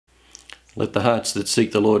Let the hearts that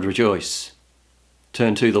seek the Lord rejoice.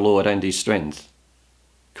 Turn to the Lord and his strength.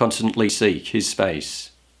 Constantly seek his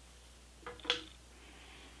face.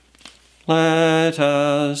 Let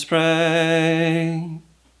us pray.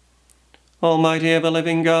 Almighty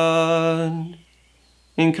ever-living God,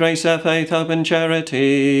 increase our faith, hope and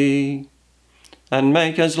charity, and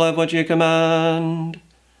make us love what you command,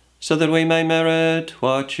 so that we may merit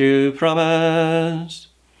what you promise.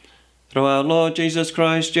 Through our Lord Jesus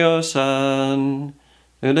Christ, your Son,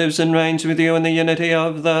 who lives and reigns with you in the unity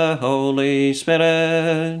of the Holy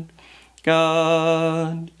Spirit,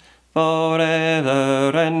 God,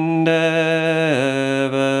 forever and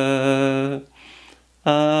ever.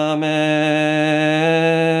 Amen.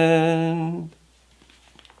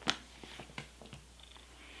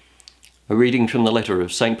 A reading from the letter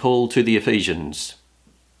of St. Paul to the Ephesians.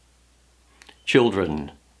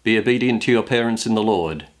 Children, be obedient to your parents in the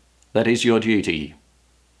Lord. That is your duty.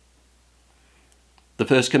 The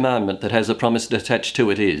first commandment that has a promise attached to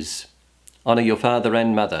it is, honour your father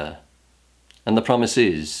and mother. And the promise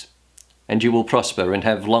is, and you will prosper and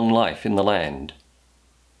have long life in the land.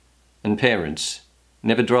 And parents,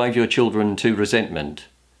 never drive your children to resentment,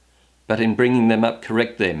 but in bringing them up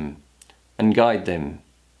correct them and guide them,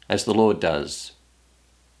 as the Lord does.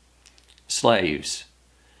 Slaves,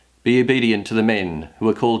 be obedient to the men who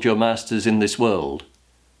are called your masters in this world,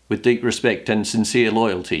 with deep respect and sincere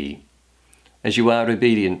loyalty, as you are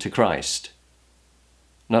obedient to Christ,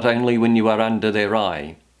 not only when you are under their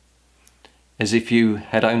eye, as if you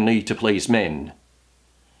had only to please men,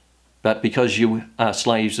 but because you are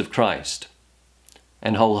slaves of Christ,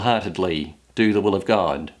 and wholeheartedly do the will of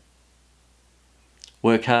God.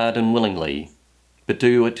 Work hard and willingly, but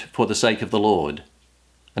do it for the sake of the Lord,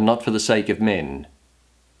 and not for the sake of men.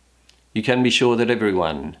 You can be sure that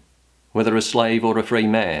everyone, whether a slave or a free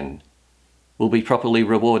man, will be properly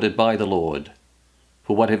rewarded by the Lord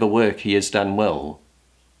for whatever work he has done well.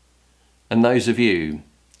 And those of you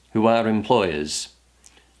who are employers,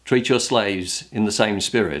 treat your slaves in the same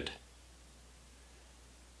spirit.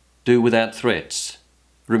 Do without threats,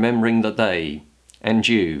 remembering that they, and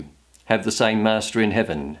you, have the same Master in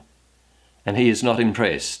heaven, and he is not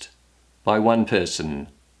impressed by one person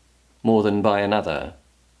more than by another.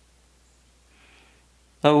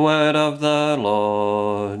 The word of the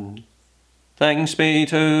Lord. Thanks be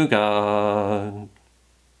to God.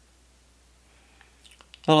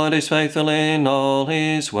 The Lord is faithful in all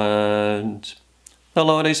his words. The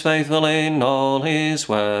Lord is faithful in all his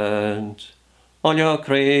words. All your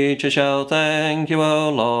creatures shall thank you,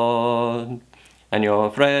 O Lord, and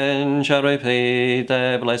your friends shall repeat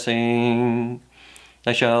their blessing.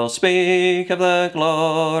 They shall speak of the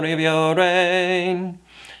glory of your reign,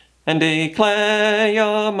 and declare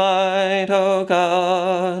your might, O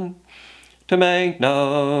God, to make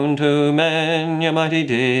known to men your mighty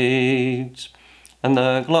deeds, and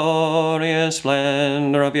the glorious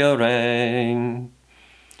splendor of your reign.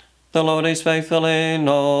 The Lord is faithful in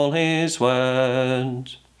all his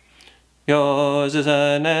words. Yours is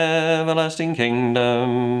an everlasting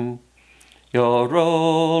kingdom. Your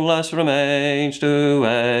rule lasts from age to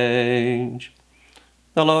age.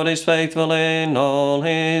 The Lord is faithful in all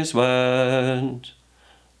his words.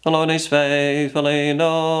 The Lord is faithful in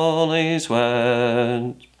all his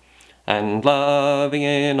words, and loving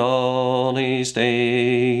in all his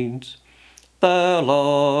deeds. The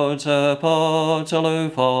Lord supports all who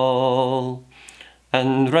fall,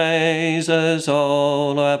 and raises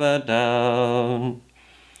all who are bowed down.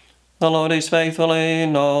 The Lord is faithful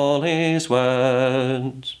in all his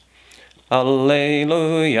words.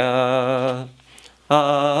 Alleluia,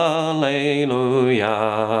 alleluia,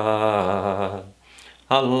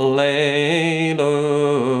 alleluia.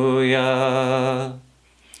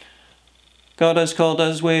 God has called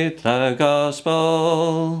us with the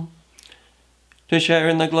gospel to share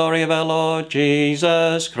in the glory of our Lord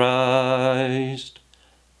Jesus Christ.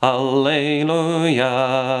 Alleluia,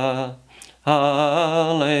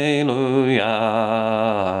 alleluia,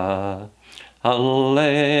 alleluia.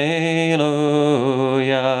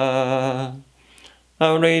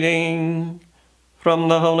 A reading from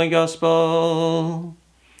the Holy Gospel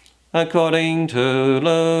according to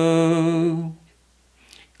Luke.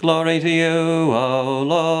 Glory to you, O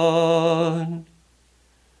Lord.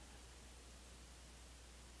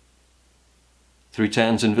 Through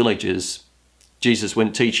towns and villages, Jesus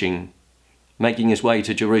went teaching, making his way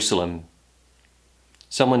to Jerusalem.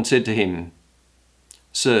 Someone said to him,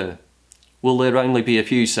 "Sir, will there only be a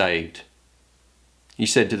few saved?" He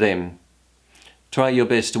said to them, "Try your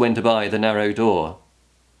best to enter by the narrow door,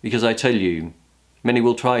 because I tell you, many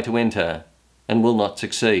will try to enter and will not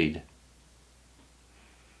succeed."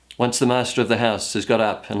 Once the master of the house has got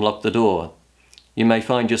up and locked the door, you may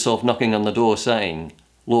find yourself knocking on the door saying,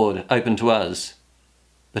 "Lord, open to us."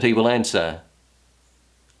 But he will answer,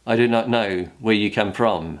 "I do not know where you come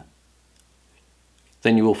from."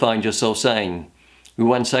 Then you will find yourself saying, "We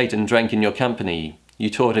once ate and drank in your company,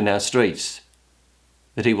 you taught in our streets."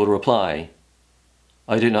 But he will reply,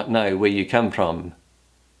 "I do not know where you come from.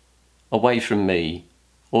 Away from me,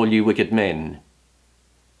 all you wicked men."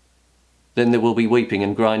 Then there will be weeping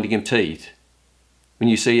and grinding of teeth when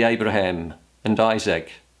you see Abraham and Isaac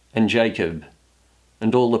and Jacob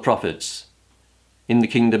and all the prophets in the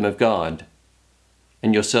kingdom of God,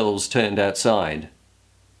 and yourselves turned outside.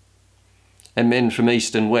 And men from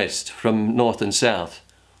east and west, from north and south,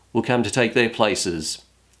 will come to take their places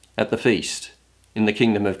at the feast in the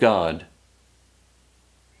kingdom of God.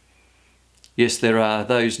 Yes, there are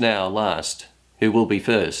those now last who will be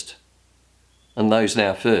first, and those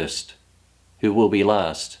now first who will be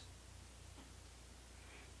last.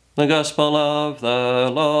 The Gospel of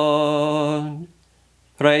the Lord.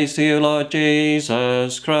 Praise to you, Lord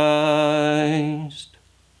Jesus Christ.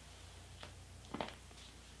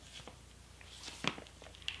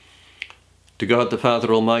 To God the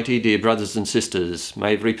Father Almighty, dear brothers and sisters,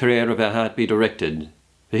 may every prayer of our heart be directed.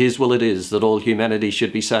 For his will it is that all humanity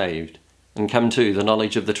should be saved and come to the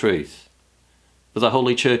knowledge of the truth. For the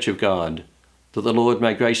Holy Church of God, that the Lord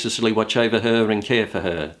may graciously watch over her and care for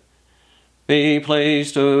her. Be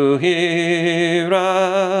pleased to hear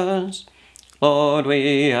us. Lord,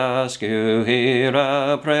 we ask you, hear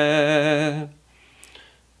our prayer.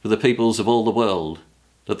 For the peoples of all the world,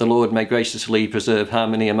 that the Lord may graciously preserve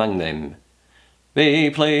harmony among them. Be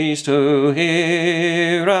pleased to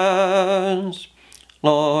hear us.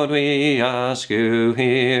 Lord, we ask you,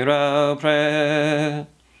 hear our prayer.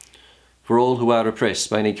 For all who are oppressed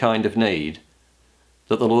by any kind of need,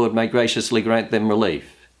 that the Lord may graciously grant them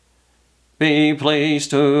relief. Be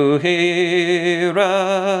pleased to hear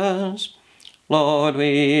us. Lord,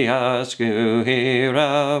 we ask you, hear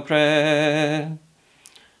our prayer.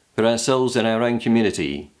 For ourselves and our own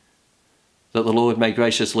community, that the Lord may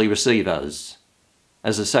graciously receive us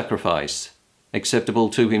as a sacrifice acceptable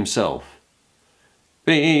to himself.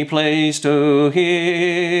 Be pleased to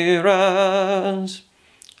hear us.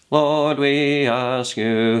 Lord, we ask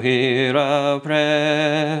you, hear our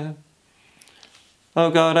prayer. O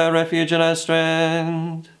God, our refuge and our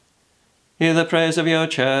strength, hear the prayers of your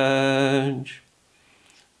church.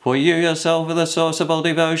 For you yourself are the source of all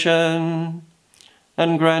devotion,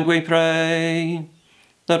 and grant, we pray,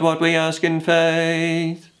 that what we ask in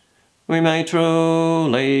faith we may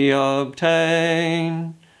truly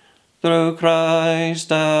obtain, through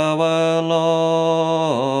Christ our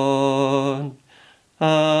Lord.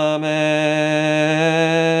 Amen.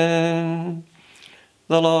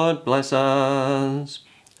 The Lord bless us,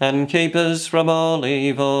 and keep us from all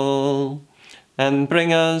evil, and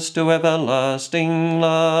bring us to everlasting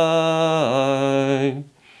life.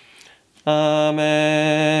 Amen.